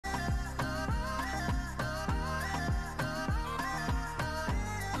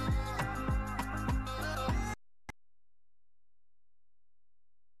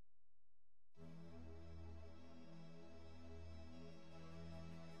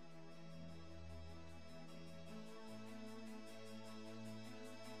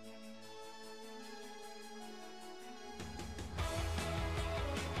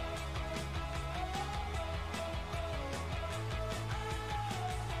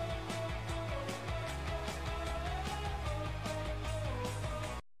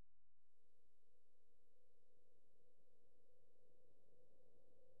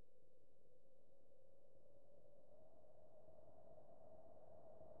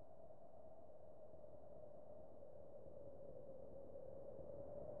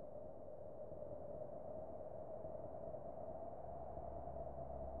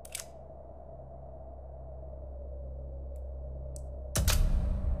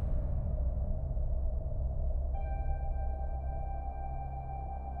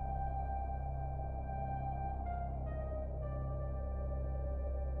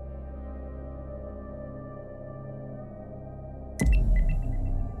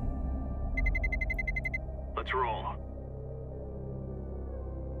Let's roll.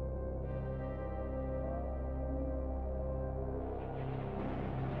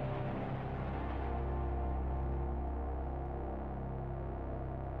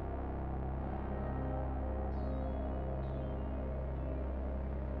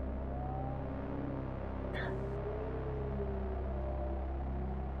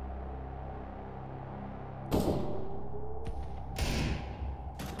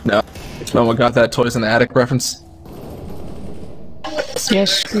 No. No one got that Toys in the Attic reference?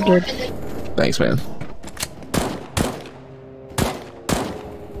 Yes, we did. Thanks, man.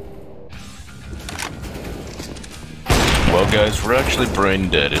 Well, guys, we're actually brain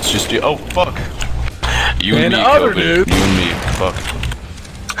dead. It's just you. Oh, fuck! You and me, other Kobe. dude. You and me. Fuck.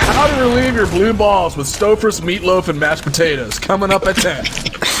 How to relieve your blue balls with Stouffer's meatloaf and mashed potatoes. Coming up at 10.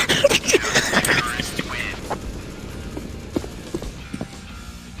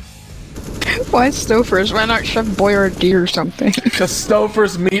 Why Stouffer's? Why not Chef Boyardee or something? Because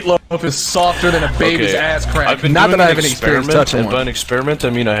Stouffer's meatloaf is softer than a baby's ass crack. I've been Not doing that I have an any experience experiment, touching and by one. an experiment, I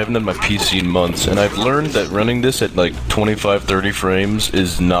mean I haven't done my PC in months, and I've learned that running this at like 25-30 frames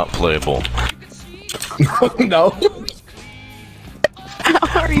is not playable. No.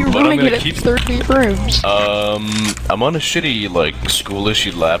 How are you But I'm running gonna it keep- at 30 frames? I'm on a shitty, like,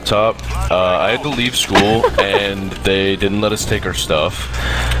 school-issued laptop. I had to leave school, and they didn't let us take our stuff.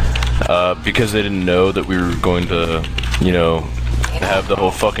 Because they didn't know that we were going to, you know, have the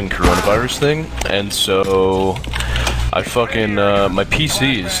whole fucking coronavirus thing. And so, I fucking, my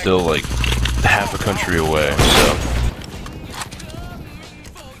PC is still, like, half a country away, so.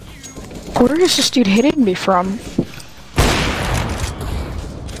 Where is this dude hitting me from?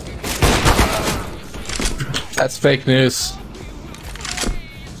 That's fake news.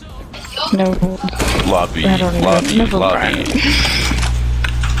 No. Lobby, I don't even- lobby, never lobby. mind.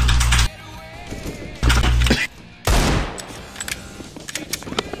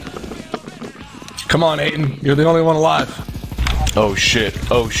 Come on, Aiden. You're the only one alive. Oh shit,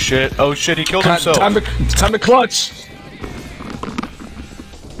 oh shit, oh shit, he killed himself. Time to clutch.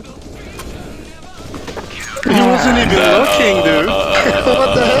 He wasn't even looking, dude.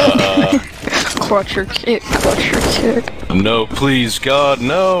 What the hell? Clutch your kick, clutch your kick. No, please, God,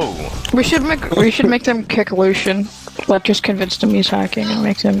 no. We should make them kick Lucian. Like, just convince them he's hacking and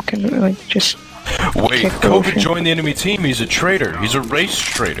make them like just. Wait, kick Kobe Lucian. joined the enemy team. He's a traitor. He's a race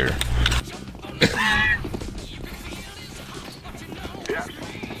traitor.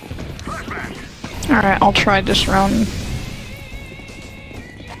 Alright, I'll try this round.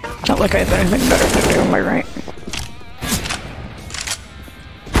 Not like I have anything better to do, am I right?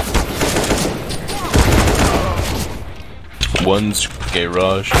 One's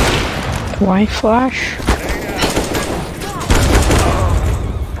garage. Why flash?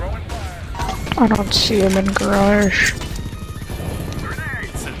 I don't see him in garage.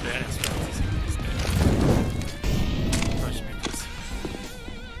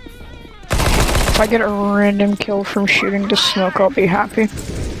 If I get a random kill from shooting to smoke, I'll be happy.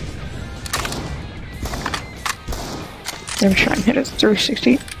 I'm trying to hit it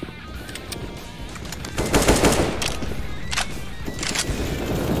 360.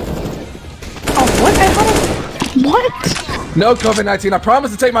 Oh, what? What? No COVID-19. I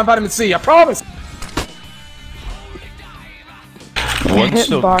promise to take my vitamin C. I promise. One's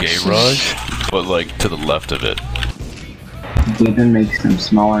still Hitbox. garage, but like to the left of it. Even makes them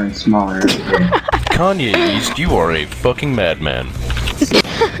smaller and smaller. Kanye East, you are a fucking madman.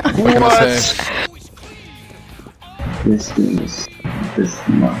 What can I say? This is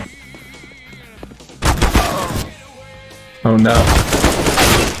no. Oh no.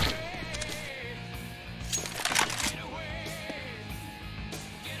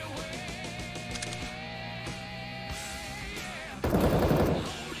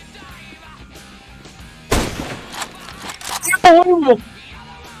 Oh!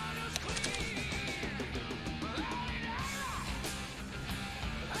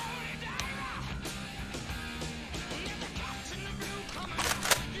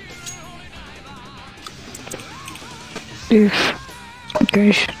 Oof.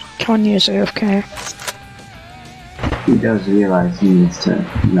 Gosh, Kanye's AFK. He does realize he needs to,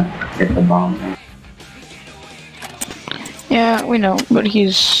 you know, get the bomb. Yeah, we know, but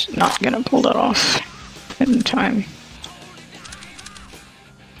he's not gonna pull that off in time.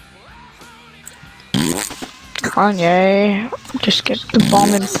 Kanye, just get the bomb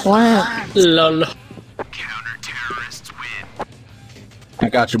in plant. Lol. I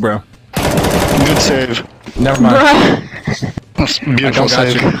got you, bro. Good save. Never mind. Beautiful got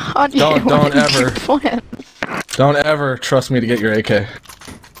save. you. Kanye, Don't why did you ever. plant? Don't ever trust me to get your AK.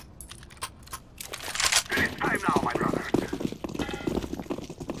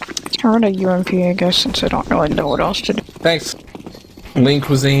 I run a UMP, I guess, since I don't really know what else to do. Thanks. Lean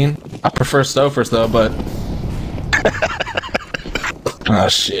cuisine. I prefer Stofers though, but oh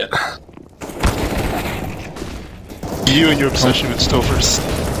shit. You and your obsession with Stofers.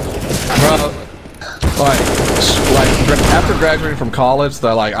 Bro, like after graduating from college,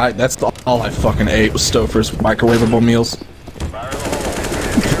 that's all I fucking ate was Stouffer's microwavable meals.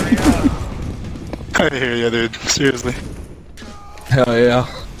 I hear ya, dude. Seriously. Hell yeah.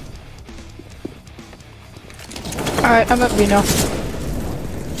 Alright, I'm at B now.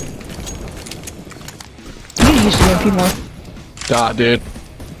 You need to use the UMP more. God, dude.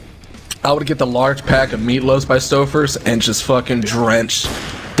 I would get the large pack of meatloaves by Stouffer's and just fucking drench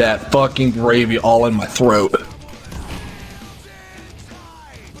that fucking gravy all in my throat.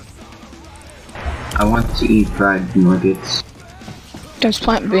 I want to eat fried nuggets. There's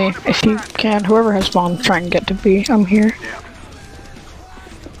plant B. If you can, whoever has bomb, try and get to B. I'm here.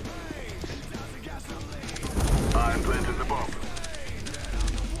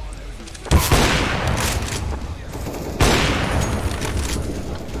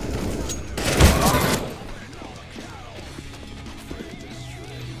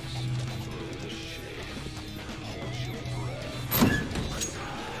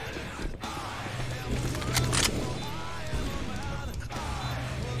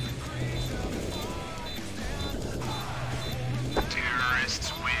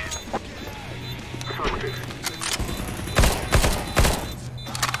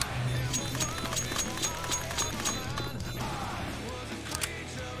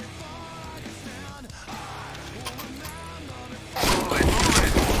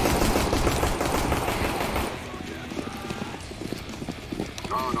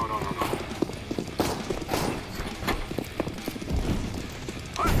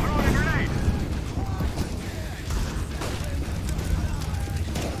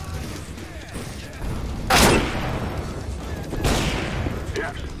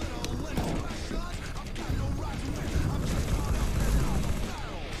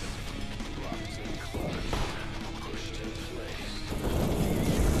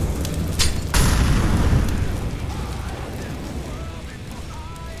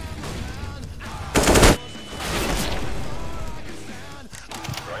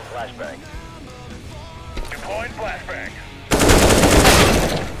 Flashbang. Deploying flashbang.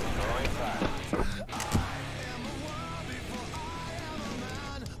 Throwing fire.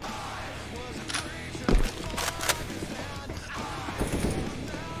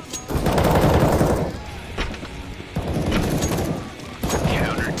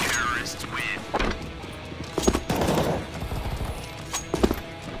 Counter-terrorists win.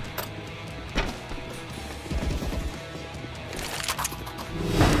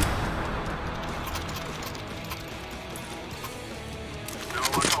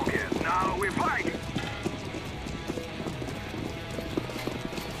 Now we fight!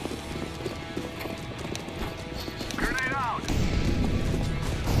 Grenade out!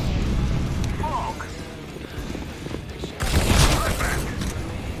 Smoke! Flashbang!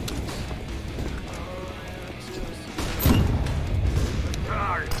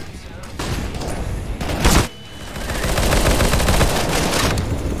 Charge!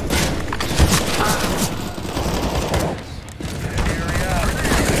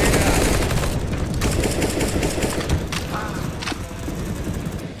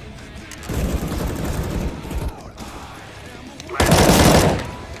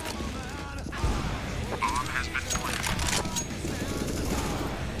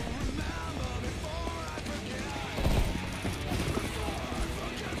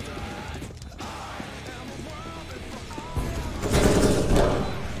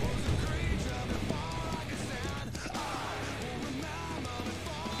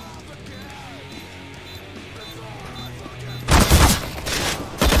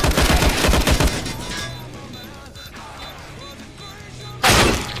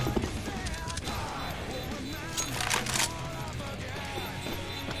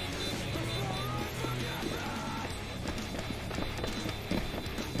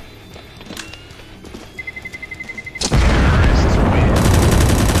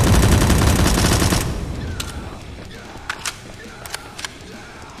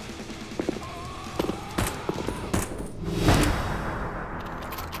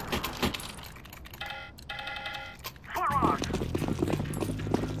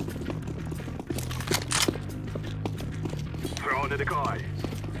 Throw the decoy.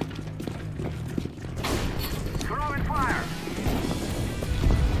 Throwing fire.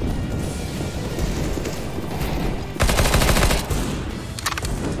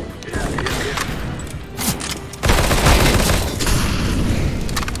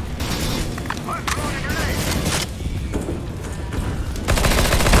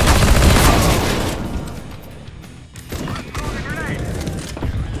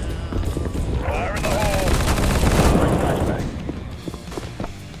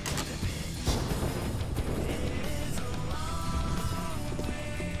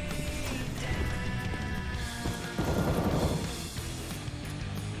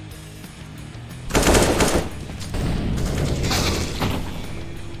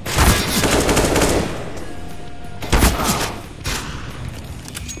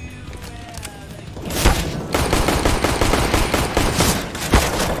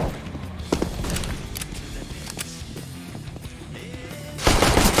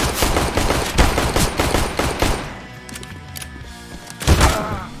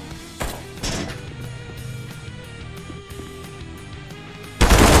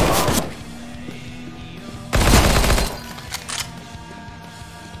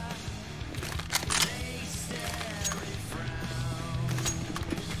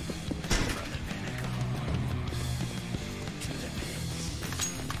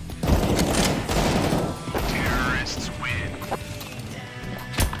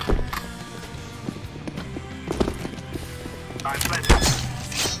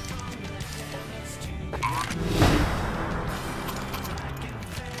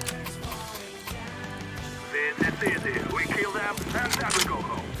 and that will go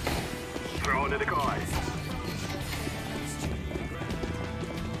home. Throw in the decoys.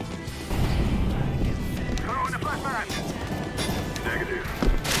 Throw in the flashbang. Negative.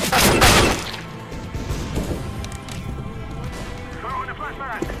 Throw in the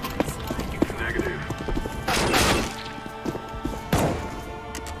flashbang. Negative.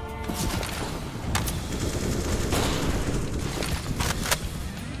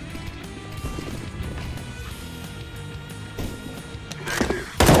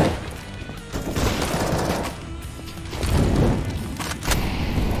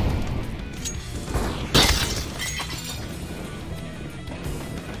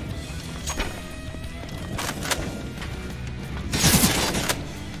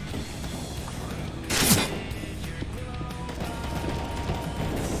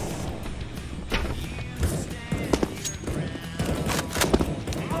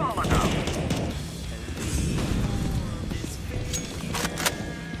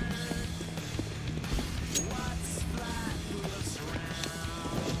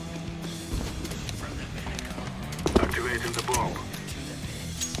 Activating the bomb.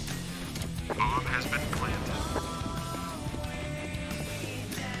 Bomb has been planted.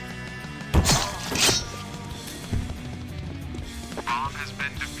 Bomb has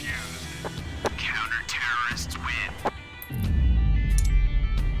been defused. Counter-terrorists win.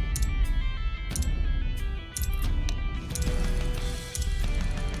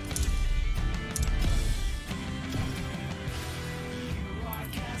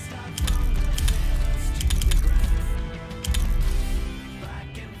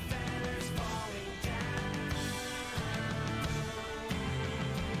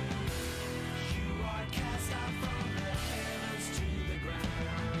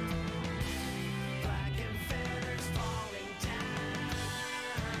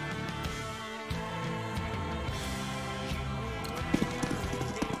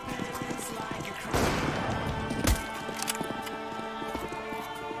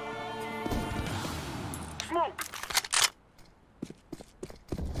 Smoke!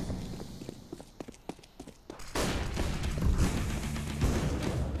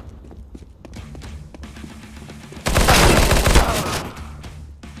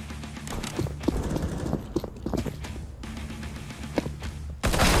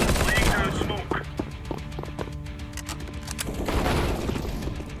 Laying down smoke.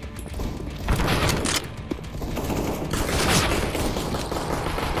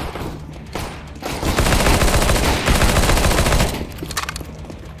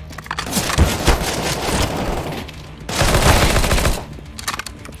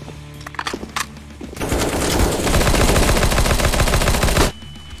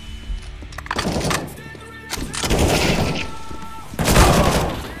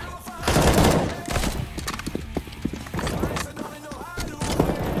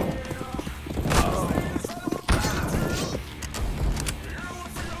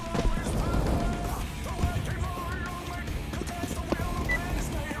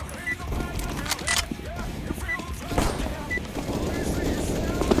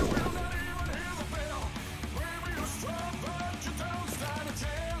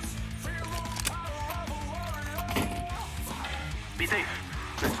 Be safe.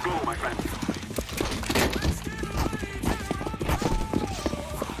 Let's go, my friend.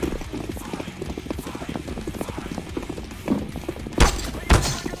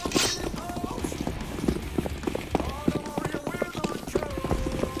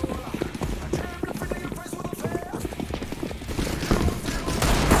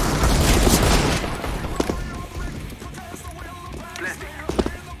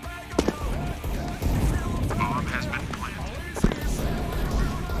 Bomb has been planted.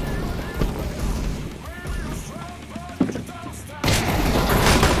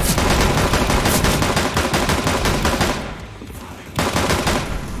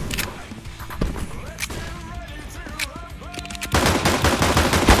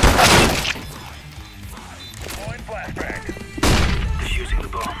 Deploying flashbang. Defusing the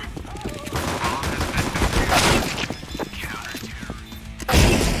bomb. Bomb has been defused. Counter-terrorist.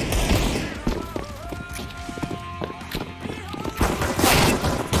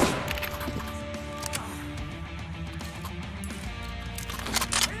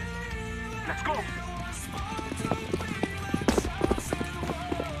 Let's go!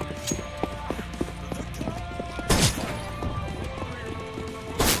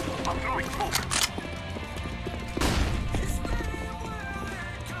 I'm throwing smoke.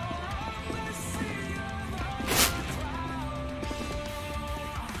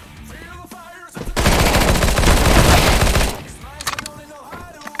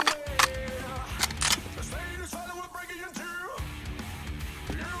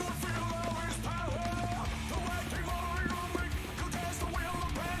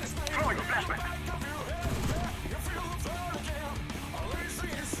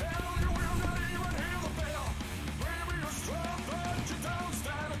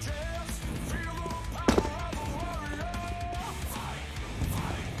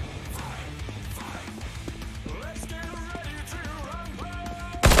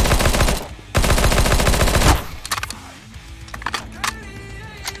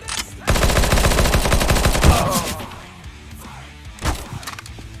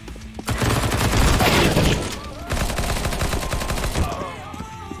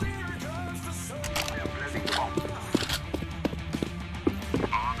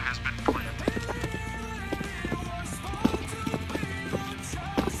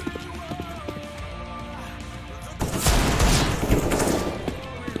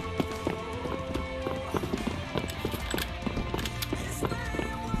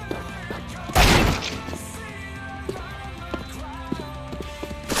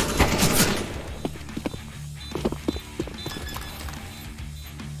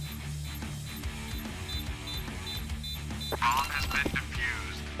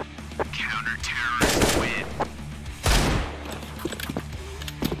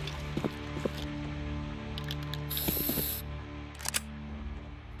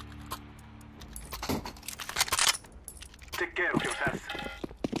 Take care of yourself.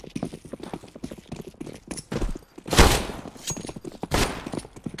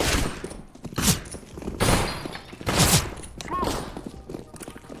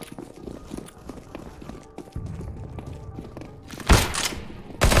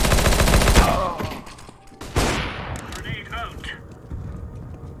 Grenade out.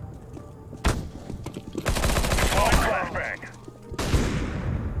 Flashbang.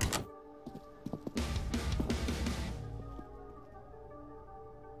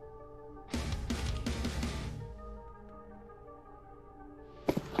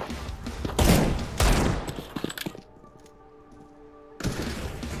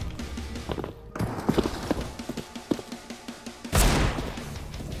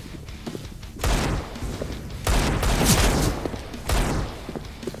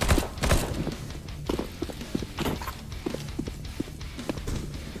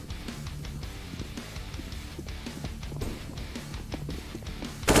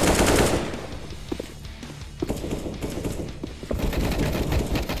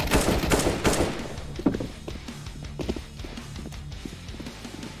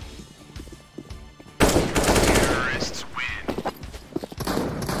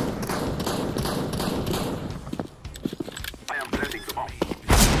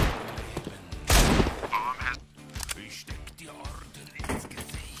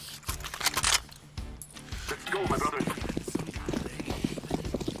 Go, my brother.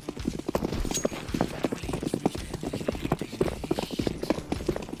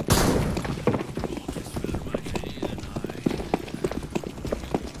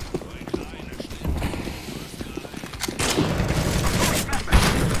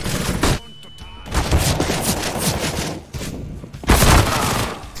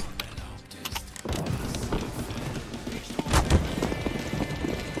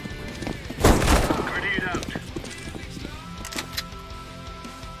 Grenade out.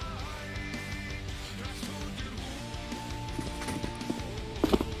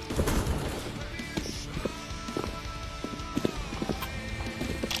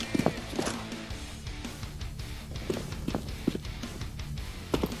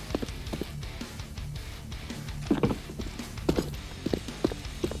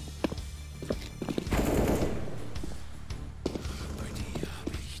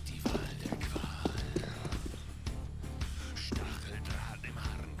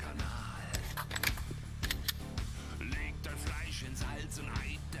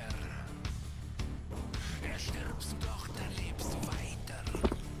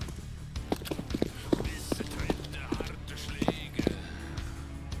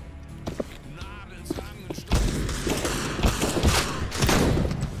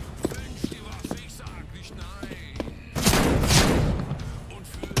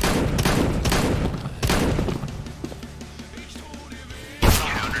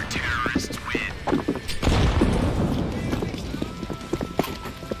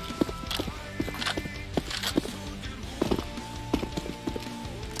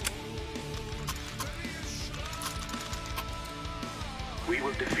 We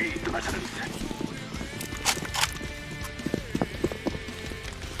will defeat the Russians.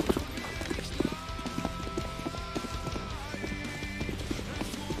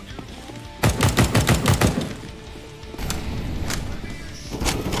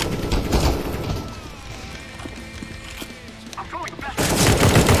 I'm throwing a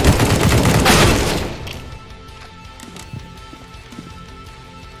flashbang.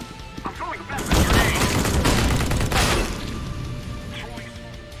 I'm throwing a flashbang grenade.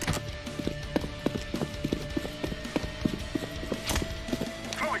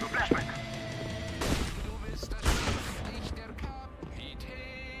 Throwing a flashbang.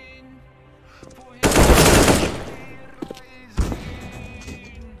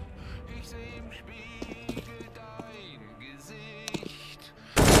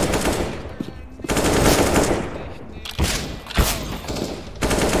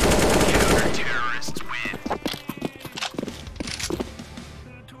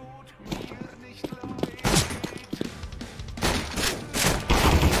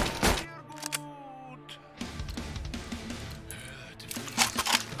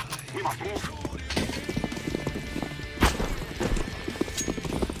 We must move.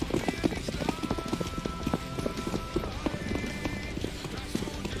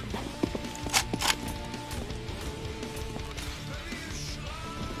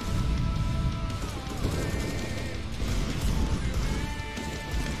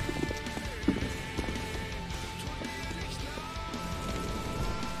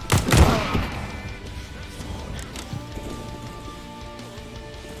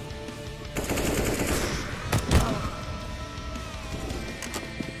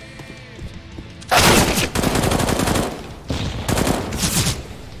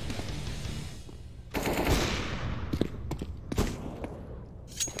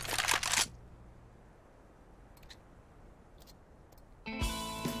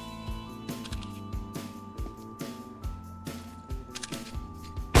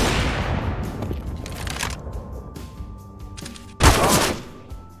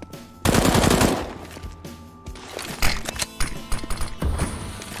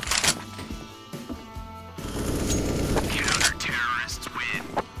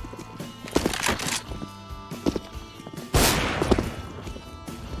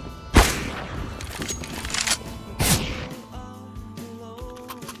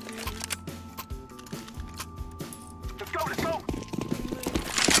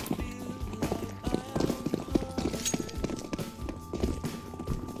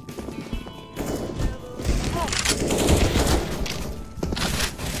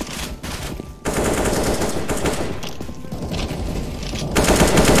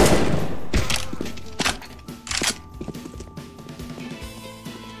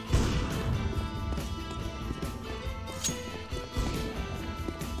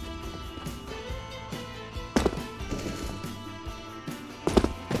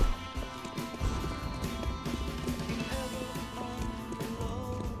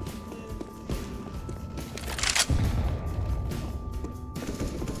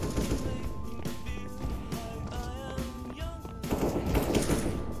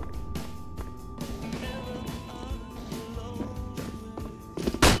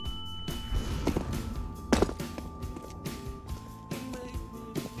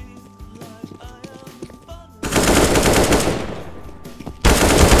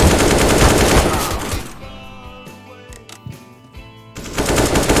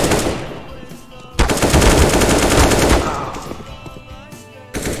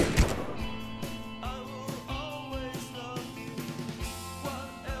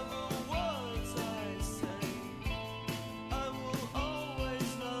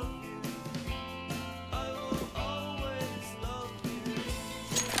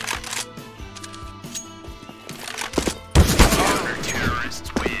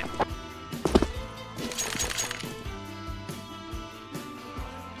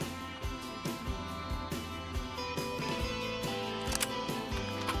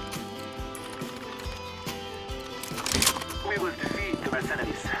 will defeat the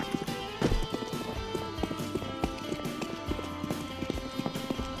mercenaries.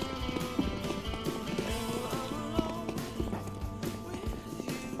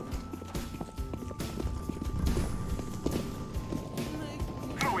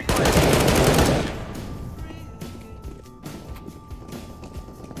 Throwing fire.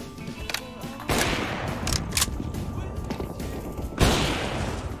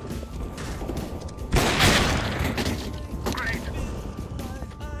 Grenade.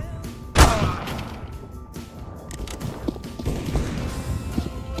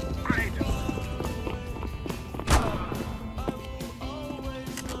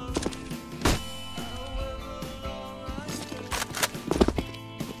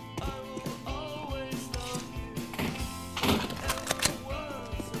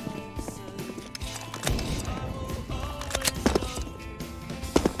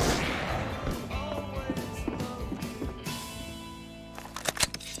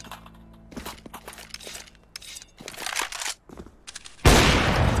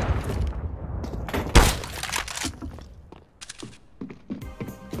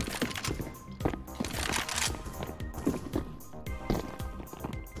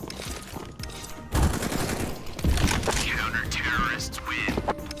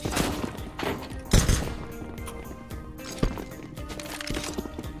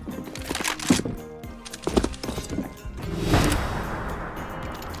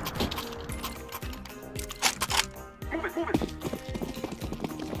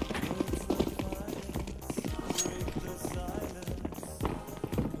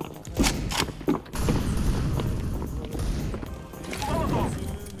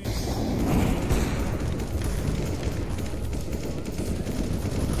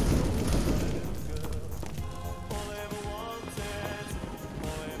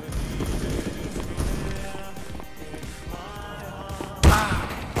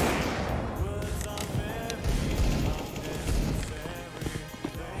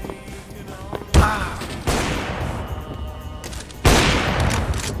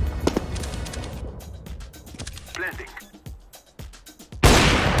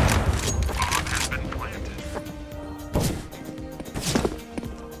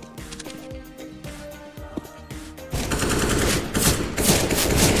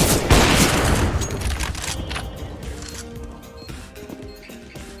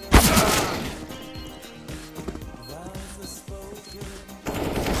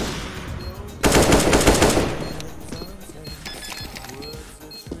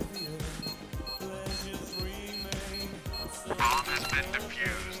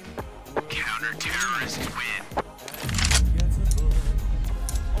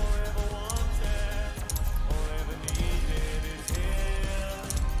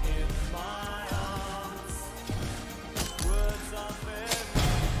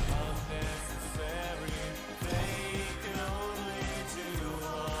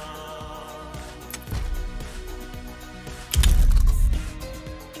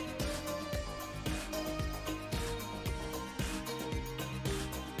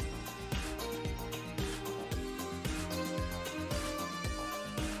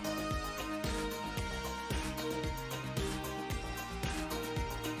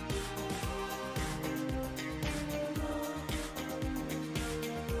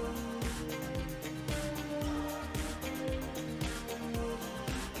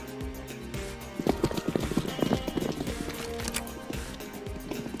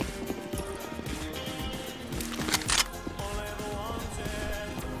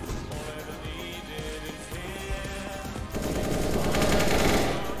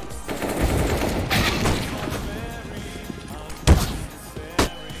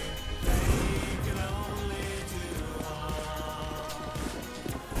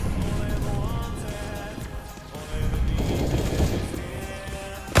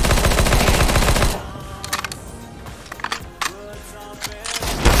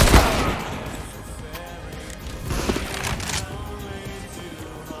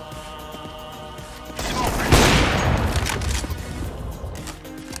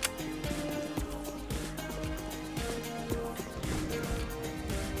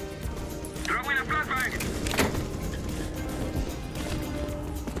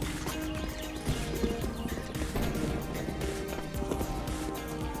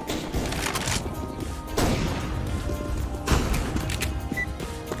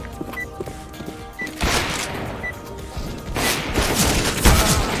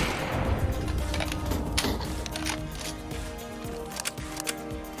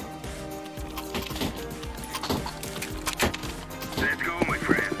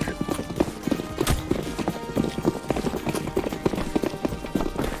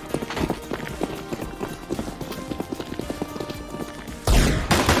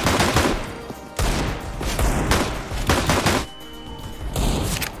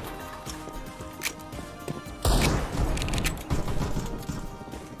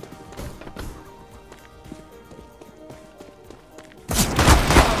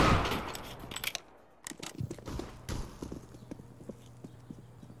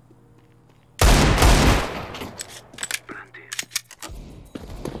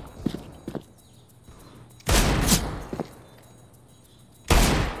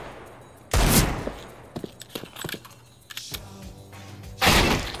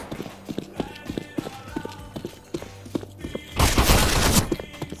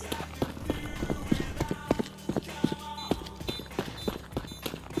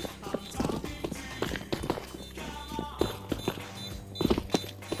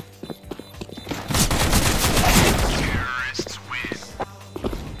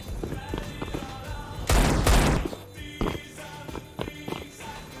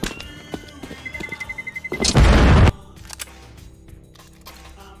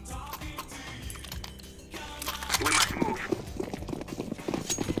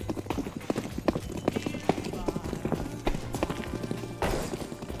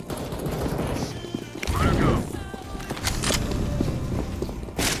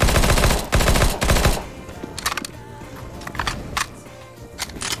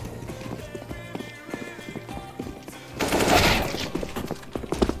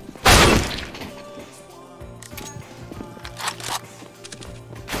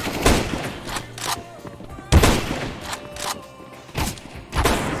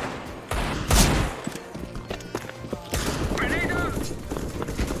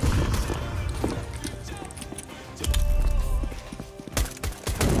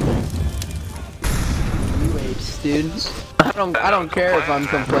 dude. I don't care if I'm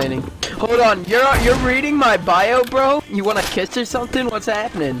complaining. Hold on, you're reading my bio, bro? You wanna kiss or something? What's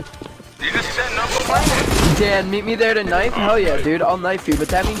happening? You just said no complaining. Dan, meet me there to knife? Hell yeah, dude, I'll knife you. But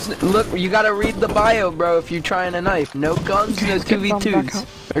that means, look, you gotta read the bio, bro, if you're trying to knife. No guns, no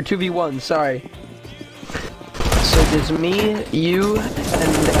 2v2s. Or 2v1s, sorry. So there's me, you,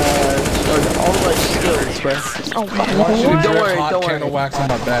 and all my skills, bro. Oh, Dude, don't worry, don't Candle worry. wax on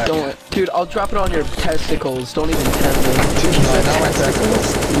my back. Don't worry. Dude, I'll drop it on your testicles. Don't even tempt me. Not my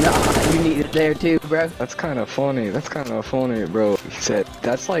testicles. Nah, you need it there too, bro. That's kind of funny. That's kind of funny, bro. He said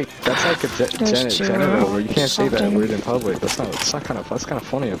that's like a There's genital where you can't say that something. word in public. That's kind of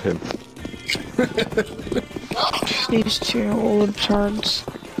funny of him. These two old tards.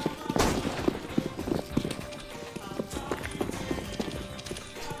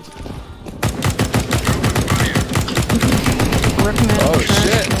 Oh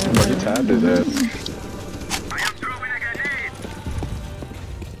shit! But he tabbed his ass. I am throwing a grenade.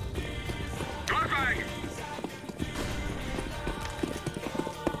 Flashbang.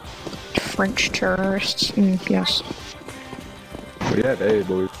 French terrorists. Yes. We had A,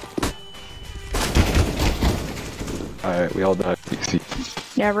 boys. Alright, we all died. See.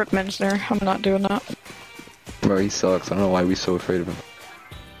 Yeah, Ripman's there. I'm not doing that. Bro, he sucks. I don't know why we so afraid of him.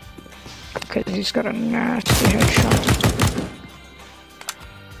 Because he's got a nasty headshot.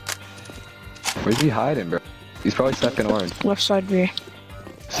 Where's he hiding, bro? He's probably second orange. Left side B.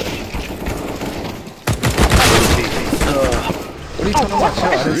 What are you talking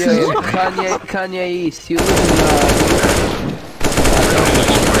about? Kanye East, you live in,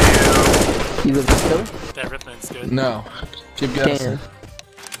 you live in Philly? That Ripman's good. No. Keep guessing.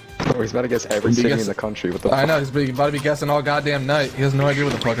 Bro, he's about to guess every city in the country. What the I know, he's about to be guessing all goddamn night. He has no idea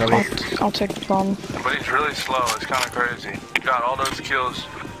what the fuck I was. I'll take the bomb. But he's really slow. It's kind of crazy. He got all those kills,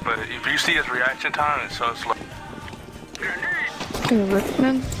 but if you see his reaction time, it's so slow.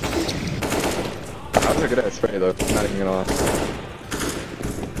 Ripman? That was a good ass spray though. Not even gonna lie.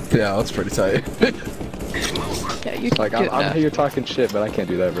 Yeah, that's pretty tight. Yeah, you can Like, do I'm that. here talking shit, but I can't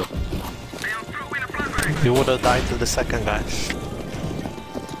do that, bro. You would have died to the second guy.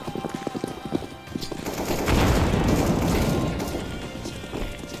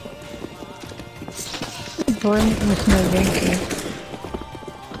 Brim with no Yankee.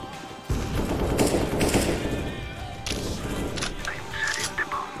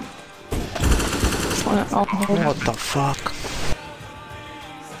 I'll hold. What the fuck?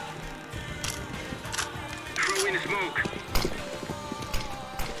 Throwing smoke.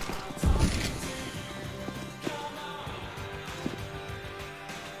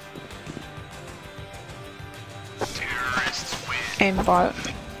 Aimbot.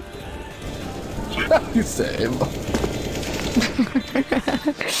 You same.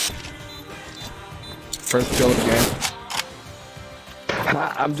 First kill of the game.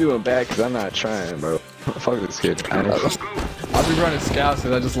 I'm doing bad because I'm not trying, bro. Fuck this kid. I know. I'll be running scouts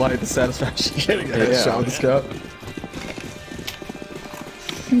and I just like the satisfaction of getting a headshot with the scout.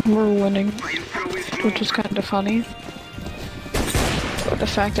 We're winning, which is kind of funny. But the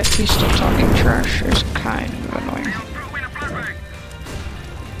fact that he's still talking trash is kind of annoying.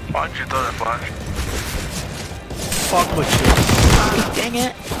 Why don't you throw that flash? Fuck with you. Dang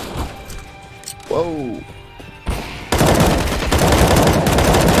it! Whoa.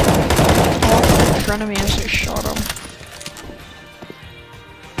 In front of me as I shot him.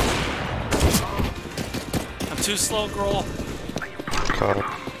 I'm too slow, girl.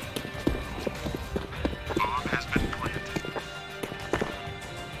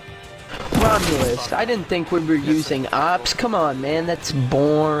 Romulus, I didn't think we were using ops. Come on, man, that's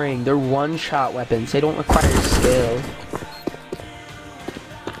boring. They're one-shot weapons. They don't require skill.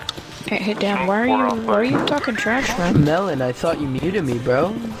 Hey Dan, why are you talking trash, man? Melon, I thought you muted me, bro.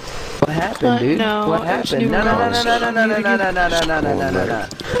 What happened, dude? No, What it's happened? new No.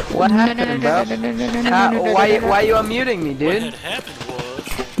 What happened, bro? Why you unmuting me, What dude? had happened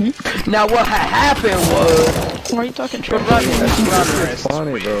was... Now what happened was... Why are you talking trash? Romulus.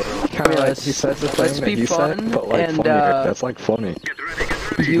 Funny, bro. Kinda like he said the Let's thing be that he fun, said, but like and, funny. That's like funny.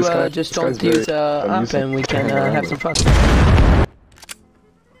 You This guy- just this guy's don't use very up amusing. and we can have some fun.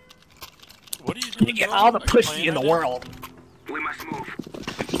 What are you doing? You get all the pussy in the world. We must move.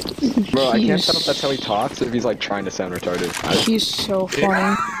 Bro, I can't tell if that's how he talks or if he's like trying to sound retarded. He's so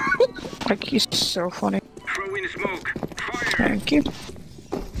funny. Like, he's so funny. Throwing smoke. Fire. Thank you.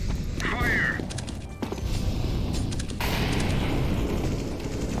 Fire.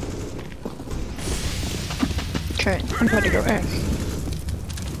 Okay, I'm about to go in.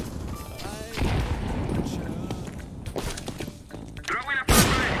 Throwing a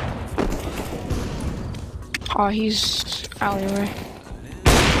flashbang. Oh, he's alleyway.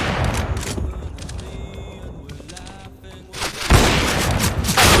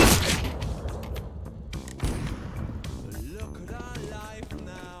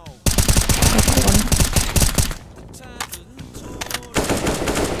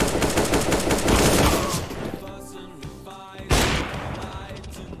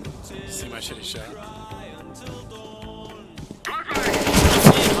 See my shitty shot.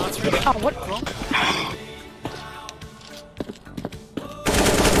 Oh, what?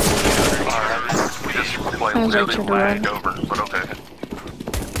 Alright, we just played I was really like, lagged over, but okay.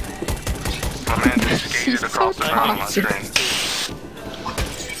 My man just skated across the front of my screen.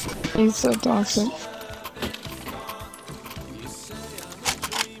 He's so toxic.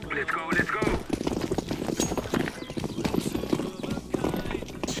 Let's go, let's go!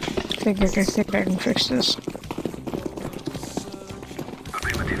 I think I can fix this.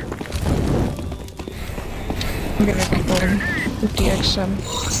 I'm gonna kill him with the XM.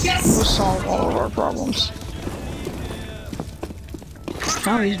 We'll solve all of our problems.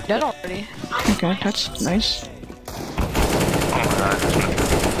 Oh, he's dead already. Okay, that's nice.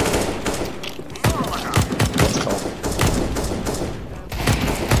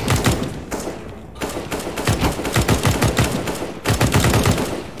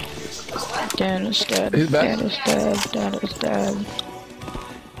 Dan is dead. He's back. Dan is dead. Dan is dead.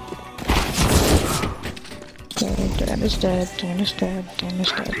 Dan is dead. Dan is dead. Dan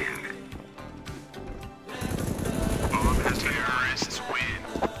is dead.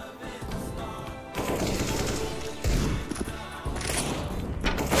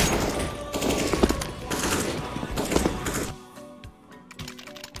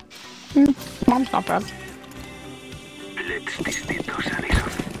 Mom's not bad.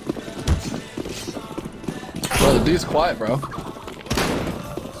 Bro, the dude's quiet, bro.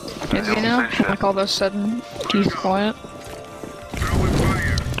 Is he now? Like all of a sudden, he's quiet.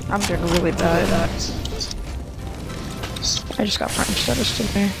 I'm doing really bad at that. I just got prime status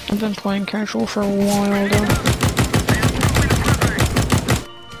today. I've been playing casual for a while though.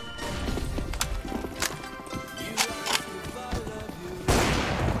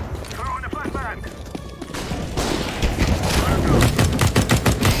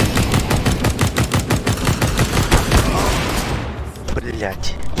 Блять.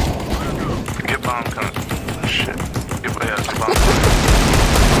 Get bomb coming. Shit. Get my ass bomb.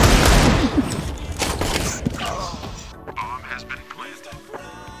 Bomb has been planted.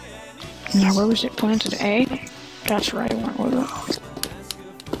 Yeah, where was it planted? A? That's right, I went with it.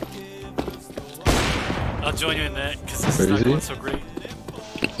 I'll join you in that because this is not going so great.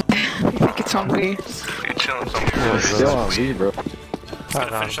 I think it's on B. You chilling somewhere. Yeah, still on B, bro.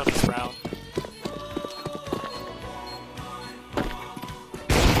 Gotta finish up this round.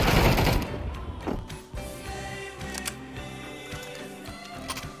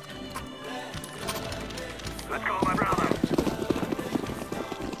 Let's go, my brother.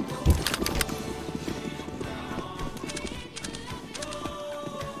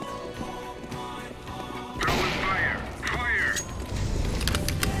 Throwing fire. Fire.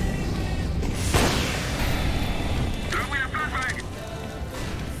 Throwing a flashbang.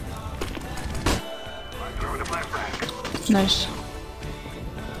 I'm throwing a flashbang. Nice.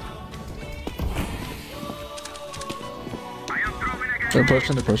 I am throwing again. They're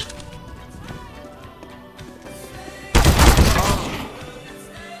pushing, they're pushing.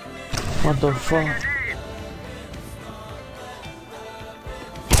 What the fuck?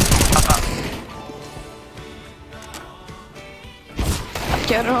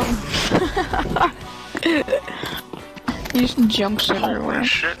 Get him! He just jumps everywhere. Holy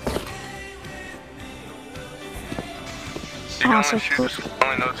shit. You can Awesome. only shoot,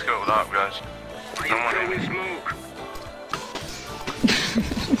 only know to go without, guys. No one hit smoke.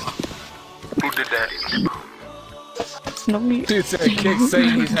 Who did that? Nobody. Dude said kick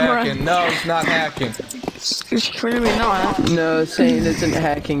saying he's hacking. No, he's not hacking. He's clearly not. No, Sane isn't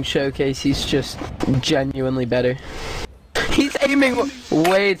hacking Showcase, he's just genuinely better. He's aiming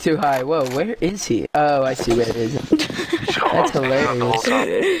way too high. Whoa, where is he? Oh, I see where it is. That's hilarious.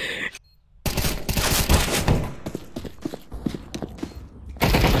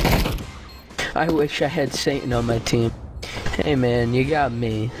 I wish I had Satan on my team. Hey man, you got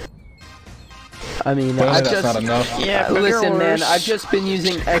me. I mean, Well, I that's just not enough. Yeah, but you're listen, man. worse. I've just been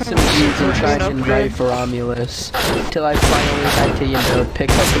using SMGs and trying to invite for Romulus till I finally had to, you know,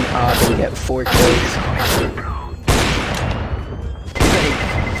 pick up an op and get 4 kills.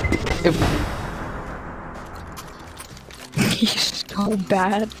 He's so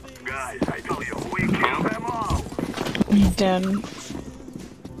bad. Guys, I told you, we killed them all. He's dead.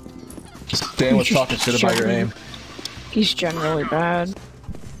 Dan was talking shit about your aim. He's generally bad.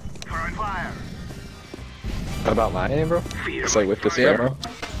 About my aim, bro? It's like with this Yeah, bro.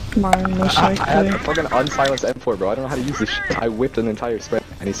 Mine most I had likely. a fucking unsilenced M4, bro. I don't know how to use this shit. I whipped an entire spray,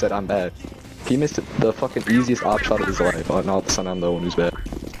 and he said I'm bad. He missed the fucking easiest op shot of his life, and all of a sudden I'm the one who's bad.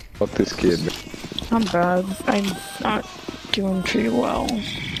 Fuck this kid, man. I'm bad. I'm not doing too well.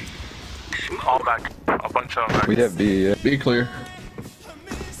 All back. A bunch of them back. We have B, yeah. Be clear.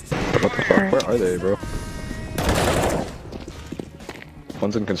 What the fuck? Where are they, bro?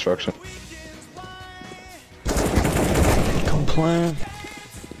 One's in construction. Complain.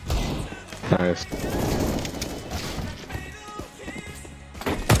 Nice.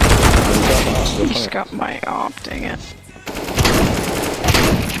 He's got my op, dang it.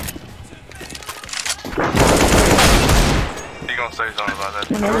 You gonna say something about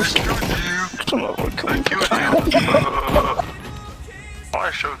that?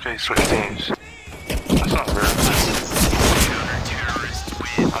 Why showcase switch teams? That's not fair.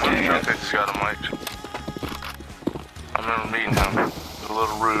 I'm gonna showcase this guy to Mike. I remember meeting him. He was a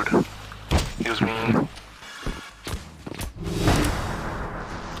little rude. He was mean.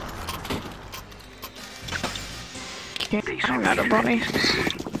 I'm not a bunny.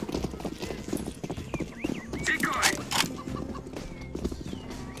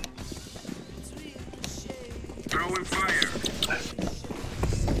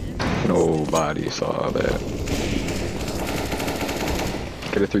 Nobody saw that.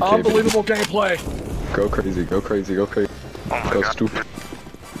 Get it through KB. Unbelievable gameplay. Go crazy, go crazy, go crazy. Oh my Go god. stupid.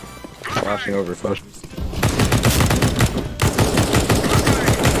 Flashing over, flash.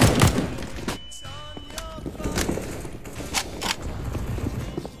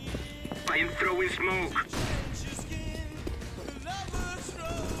 I'm throwing smoke.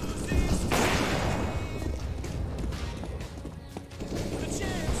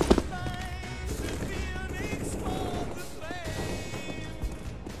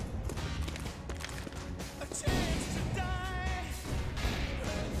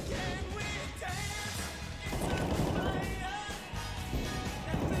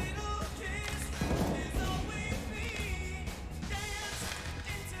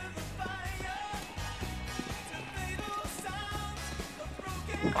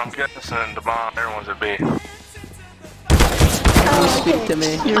 I'm guessing the bomb, everyone's at B. You speak to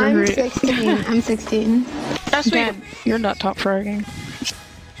me. You're I'm great. 16. I'm 16. That's Dan, you're not top fragging.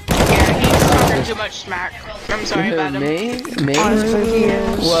 Yeah, he's talking too much smack. I'm sorry Who, about him. me? Me?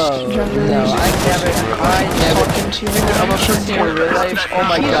 Whoa. No, I never. I'm a first in real life. Oh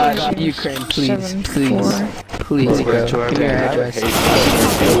my god, Ukraine, please, please. Please, bro. Give me your address.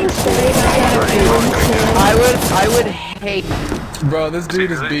 I would hate. Bro, this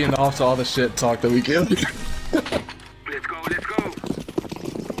dude is being off to all the shit talk that we give. Let's go, let's go.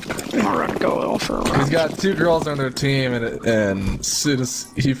 Alright, go for a He's run. got 2 girls on their team, and as soon as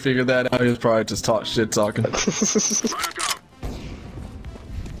he figured that out, he was probably just shit talking.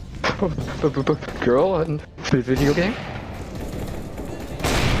 Girl and video game?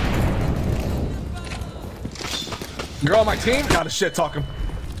 Girl on my team? Got a shit talking.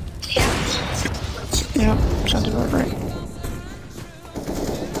 Yep, sounds about right.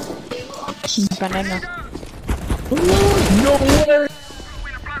 Banana. No way!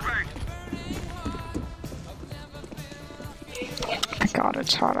 My god,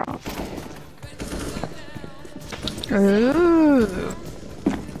 it's hot out. Ooh.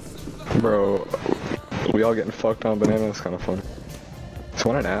 Bro, we all getting fucked on banana, it's kinda funny. It's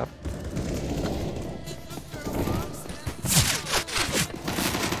 1.5.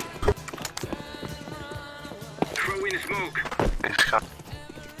 Throwing smoke. He's coming.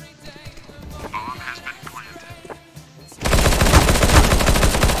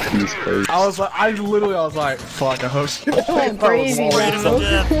 He's crazy. I was like, fuck, I hope she Oh, crazy, bro.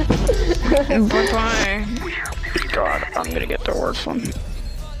 Bye-bye. God, I'm gonna get the worst one.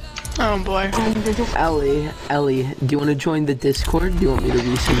 Oh boy. Ellie, do you want to join the Discord? Do you want me to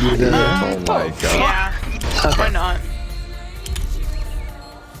resend you the? Oh my god. Yeah. Why not?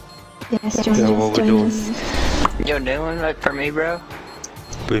 Yes, join Yeah, us, what we're join doing. us. Yo, doing like for me, bro?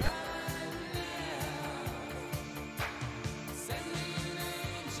 Beep.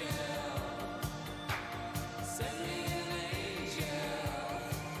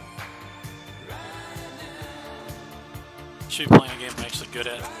 Should be playing a game I'm actually good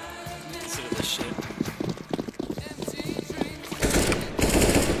at instead of this shit.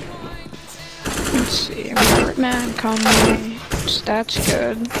 Let's see. Ripman, Kanye. Stats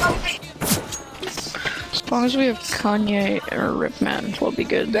good. As long as we have Kanye or Ripman, we'll be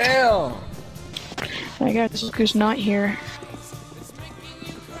good.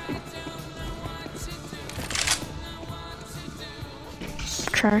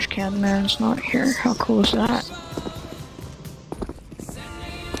 trash can man's not here. How cool is that?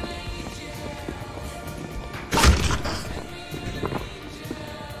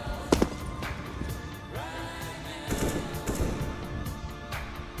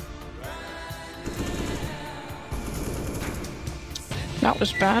 That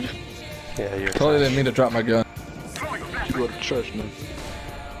was bad. Yeah, you're Totally didn't mean to drop my gun. You go to church, man.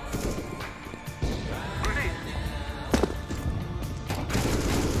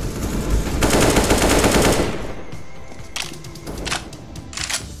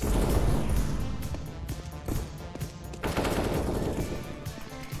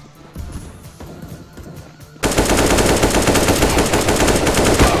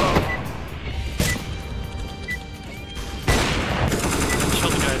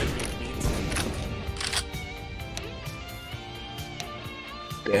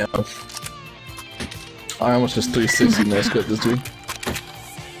 Damn. I almost just 360 no-scope this dude.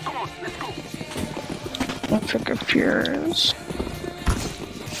 I took a furious.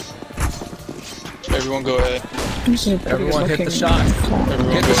 Everyone go ahead. Everyone hit the shot.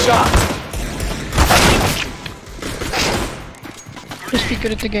 Hit the shot. Just be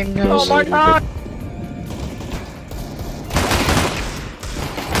good at the game, guys. Oh my god!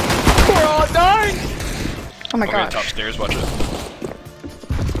 We're all dying! Oh my Okay, god. top stairs, watch it.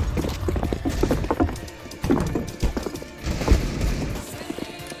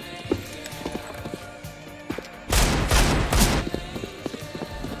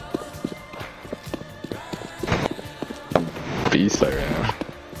 Beast right now.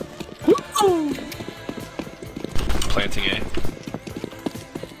 Planting A.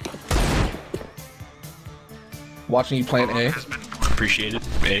 Watching you plant A. Appreciated.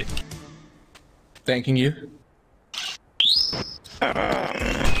 A. Thanking you.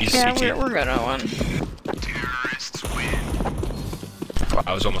 He's Yeah, CT. we're gonna win. Wow,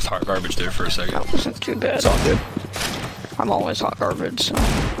 I was almost hot garbage there for a second. That wasn't too bad. It's all good. I'm always hot garbage, so.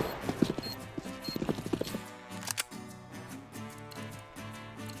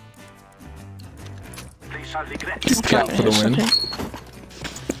 Scout for the win.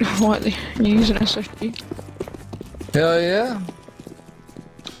 What? You using SFG? Hell yeah.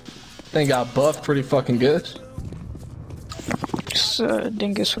 Thing got buffed pretty fucking good.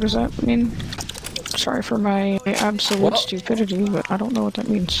 Dingus, what does that mean? Sorry for my absolute stupidity, but I don't know what that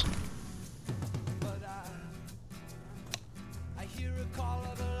means.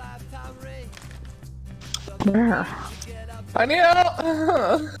 Where? I need help!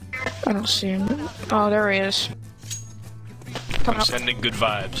 I don't see him. Oh, there he is. Come I'm up. sending good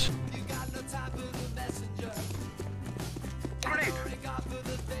vibes.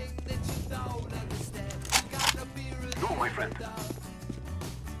 No, my friend.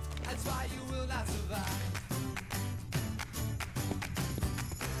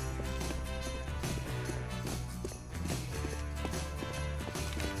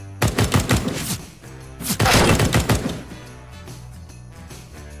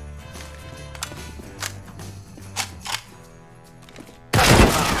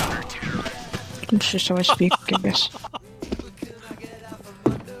 It's just how I speak, I guess.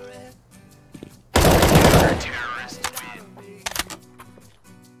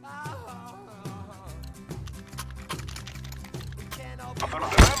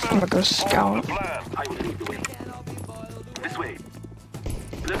 I'm gonna go scout. I will lead the way. This way.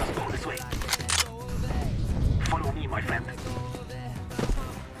 Let us go this way. Follow me, my friend.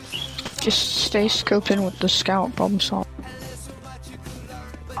 Just stay scoping with the scout, problem solved.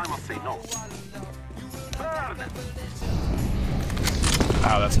 I must say no.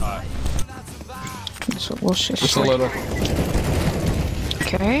 Wow, that's hot. That's what we'll just Just a little.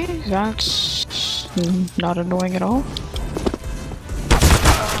 Okay, that's not annoying at all.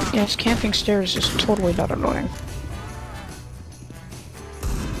 Yes, camping stairs is totally not annoying.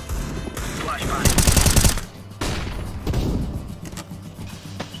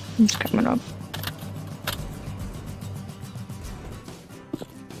 He's coming up.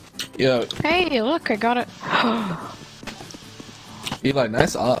 Yo, Hey, look, I got it. Eli,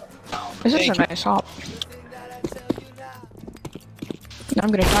 nice op. This is a nice hop. I'm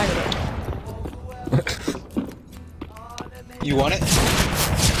gonna die with it. You want it?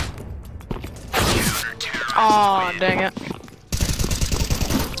 Aw, dang it.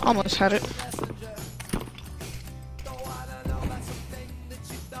 Almost had it.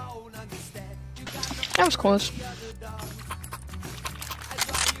 That was close.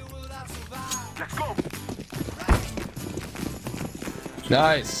 Let's go.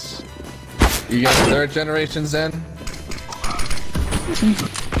 Nice. You got third generation Zen?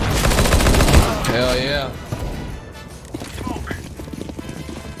 Hell yeah.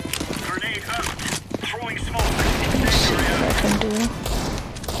 do.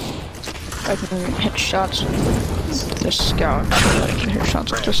 I can hit shots with this scout. I can hit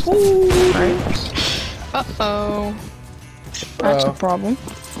shots with this. Right. Uh-oh. That's a problem.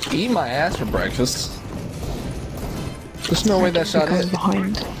 Eat my ass for breakfast. There's no way that shot hit.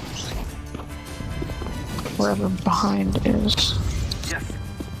 Behind. Wherever behind is.